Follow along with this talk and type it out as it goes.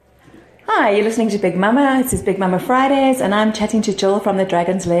Hi, you're listening to Big Mama. This is Big Mama Fridays, and I'm chatting to Jill from the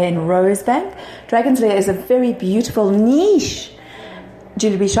Dragon's Lair in Rosebank. Dragon's Lair is a very beautiful niche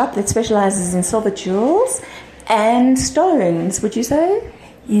jewellery shop that specialises in silver jewels and stones, would you say?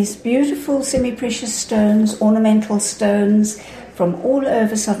 Yes, beautiful semi-precious stones, ornamental stones from all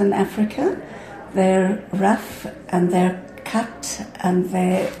over southern Africa. They're rough and they're cut and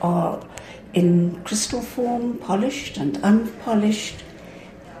they are in crystal form, polished and unpolished,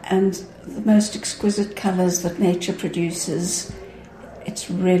 and the most exquisite colours that nature produces. It's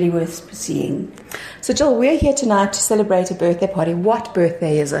really worth seeing. So Jill, we're here tonight to celebrate a birthday party. What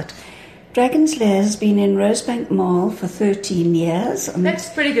birthday is it? Dragon's Lair has been in Rosebank Mall for 13 years. That's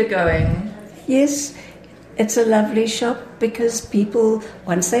pretty good going. Yes, it's a lovely shop because people,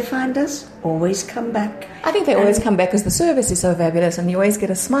 once they find us, always come back. I think they always come back because the service is so fabulous and you always get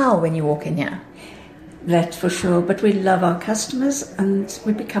a smile when you walk in here. That's for sure, but we love our customers and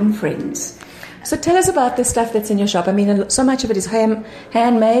we become friends. So tell us about the stuff that's in your shop. I mean, so much of it is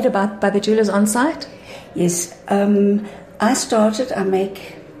handmade by the jewellers on site. Yes, I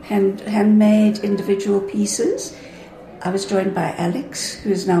make handmade individual pieces. I was joined by Alex,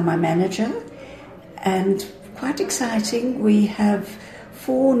 who is now my manager, and quite exciting, we have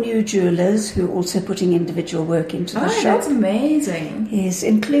 4 new jewellers who are also putting individual work into the shop. Oh, that's amazing. Yes,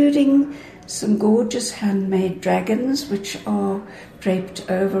 including some gorgeous handmade dragons which are draped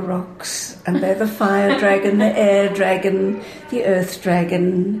over rocks, and they're the fire dragon, the air dragon, the earth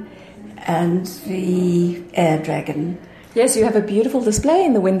dragon, and the air dragon. Yes, you have a beautiful display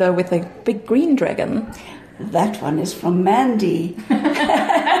in the window with a big green dragon. That one is from Mandy.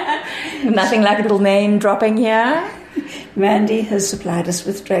 Nothing like a little name dropping here. Mandy has supplied us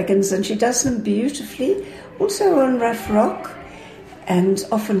with dragons and she does them beautifully, also on rough rock and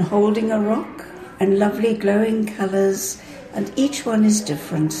often holding a rock, and lovely glowing colours, and each one is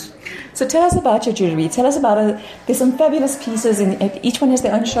different. So tell us about your jewellery. Tell us about it. There's some fabulous pieces, and each one has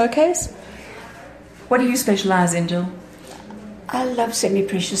their own showcase. What do you specialise in, Jill? I love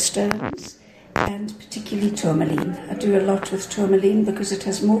semi-precious stones and particularly tourmaline. I do a lot with tourmaline because it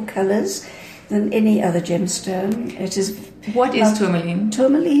has more colours than any other gemstone. What is tourmaline?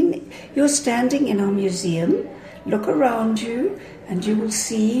 Tourmaline, you're standing in our museum, look around you and you will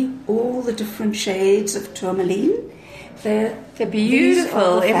see all the different shades of tourmaline. They're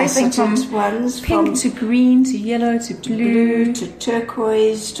beautiful. Everything from pink to green to yellow to blue to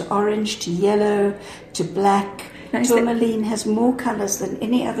turquoise to orange to yellow to black. Tourmaline has more colours than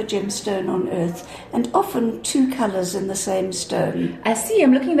any other gemstone on earth, and often 2 colours in the same stone. I see,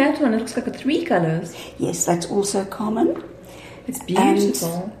 I'm looking at that one, it looks like 3 colours. Yes, that's also common. It's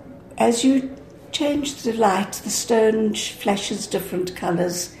beautiful. And as you change the light, the stone flashes different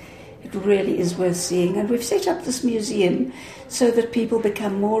colours. It really is worth seeing, and we've set up this museum so that people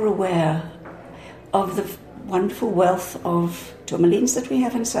become more aware of the wonderful wealth of tourmalines that we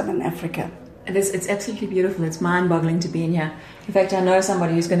have in southern Africa. It's absolutely beautiful. It's mind-boggling to be in here. In fact, I know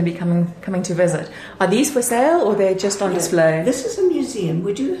somebody who's going to be coming to visit. Are these for sale or they're just on display? This is a museum.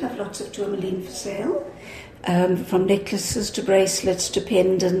 We do have lots of tourmaline for sale, from necklaces to bracelets to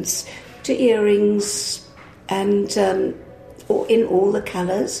pendants to earrings, and in all the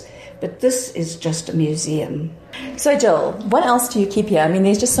colours. But this is just a museum. So, Jill, what else do you keep here? I mean,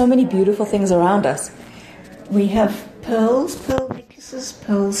 there's just so many beautiful things around us. We have pearl necklaces,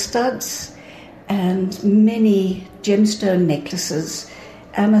 pearl studs, and many gemstone necklaces,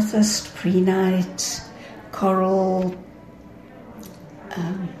 amethyst, prehnite, coral,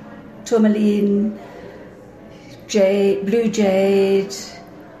 tourmaline, jade, blue jade.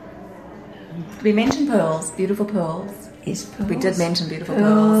 We mentioned pearls, beautiful pearls. Yes, pearls. We did mention beautiful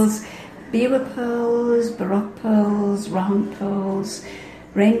pearls. Biwa pearls, baroque pearls, round pearls,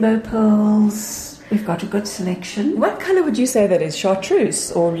 rainbow pearls. We've got a good selection. What colour would you say that is?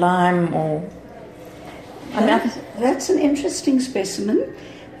 Chartreuse or lime or... That's an interesting specimen.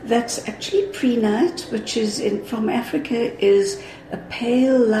 That's actually prehnite, which is from Africa, is a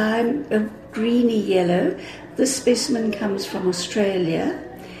pale lime, a greeny yellow. This specimen comes from Australia,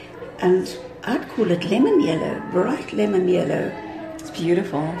 and I'd call it lemon yellow, bright lemon yellow. It's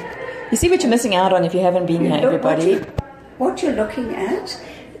beautiful. You see what you're missing out on if you haven't been here, everybody. What you're looking at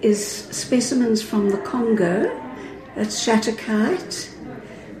is specimens from the Congo. That's shatterkite.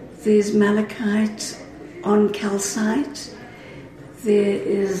 There's malachite on calcite. There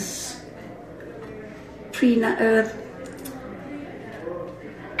is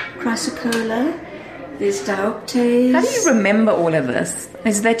chrysocolla. There's dioptase. How do you remember all of this?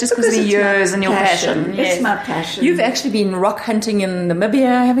 Is that just because of the years and your passion? Yes. It's my passion. You've actually been rock hunting in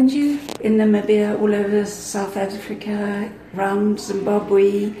Namibia, haven't you? In Namibia, all over South Africa, around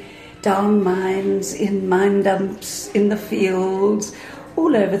Zimbabwe, down mines, in mine dumps, in the fields,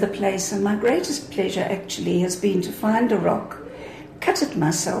 all over the place. And my greatest pleasure actually has been to find a rock, cut it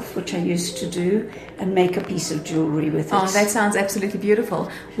myself, which I used to do, and make a piece of jewellery with it. Oh, that sounds absolutely beautiful.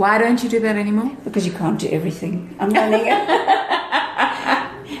 Why don't you do that anymore? Because you can't do everything. I'm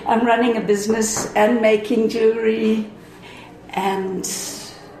running a business and making jewellery and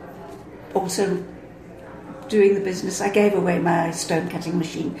also doing the business. I gave away my stone cutting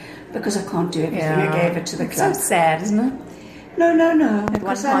machine because I can't do everything. I gave it to the club. So sad, isn't it? No.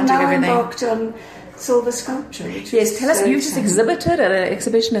 Because I'm now embarked on silver sculpture. Yes, tell us, you just exhibited at an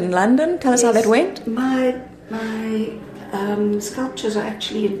exhibition in London. Tell us how that went. My sculptures are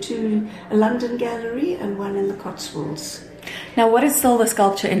actually in a London gallery and one in the Cotswolds. Now, what does silver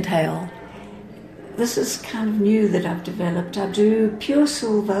sculpture entail? This is kind of new that I've developed. I do pure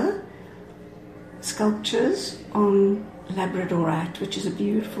silver sculptures on labradorite, which is a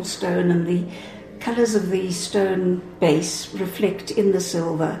beautiful stone, and the colours of the stone base reflect in the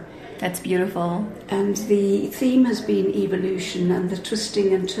silver. That's beautiful. And the theme has been evolution and the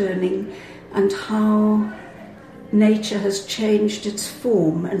twisting and turning and how nature has changed its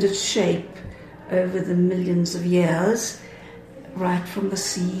form and its shape over the millions of years, right from the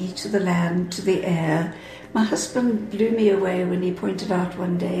sea to the land to the air. My husband blew me away when he pointed out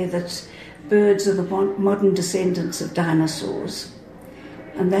one day that birds are the modern descendants of dinosaurs.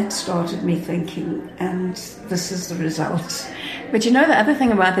 And that started me thinking, and this is the result. But you know, the other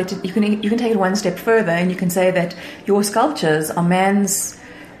thing about that, you can take it one step further, and you can say that your sculptures are man's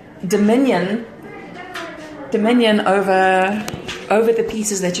dominion over the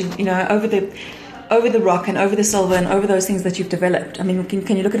pieces that over the rock and over the silver and over those things that you've developed. I mean,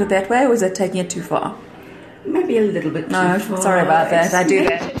 can you look at it that way, or is it taking it too far? Maybe a little bit too far. No, sorry about that. I do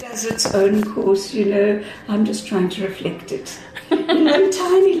that. Nature does its own course, I'm just trying to reflect it. In one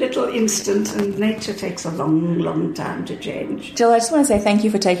tiny little instant, and nature takes a long, long time to change. Jill, I just want to say thank you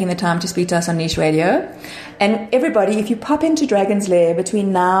for taking the time to speak to us on Niche Radio. And everybody, if you pop into Dragon's Lair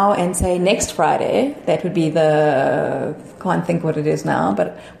between now and, say, next Friday, that would be can't think what it is now,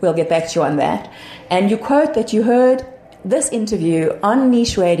 but we'll get back to you on that. And you quote that you heard this interview on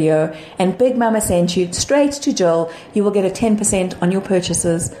Niche Radio and Big Mama sent you straight to Jill, you will get a 10% on your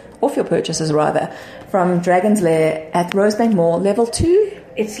purchases, off your purchases rather, from Dragon's Lair at Rosebank Mall, level 2?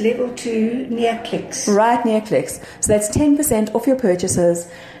 It's level 2 near Clicks. Right near Clicks. So that's 10% off your purchases.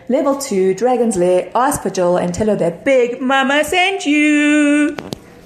 Level 2, Dragon's Lair. Ask for Jill and tell her that Big Mama sent you.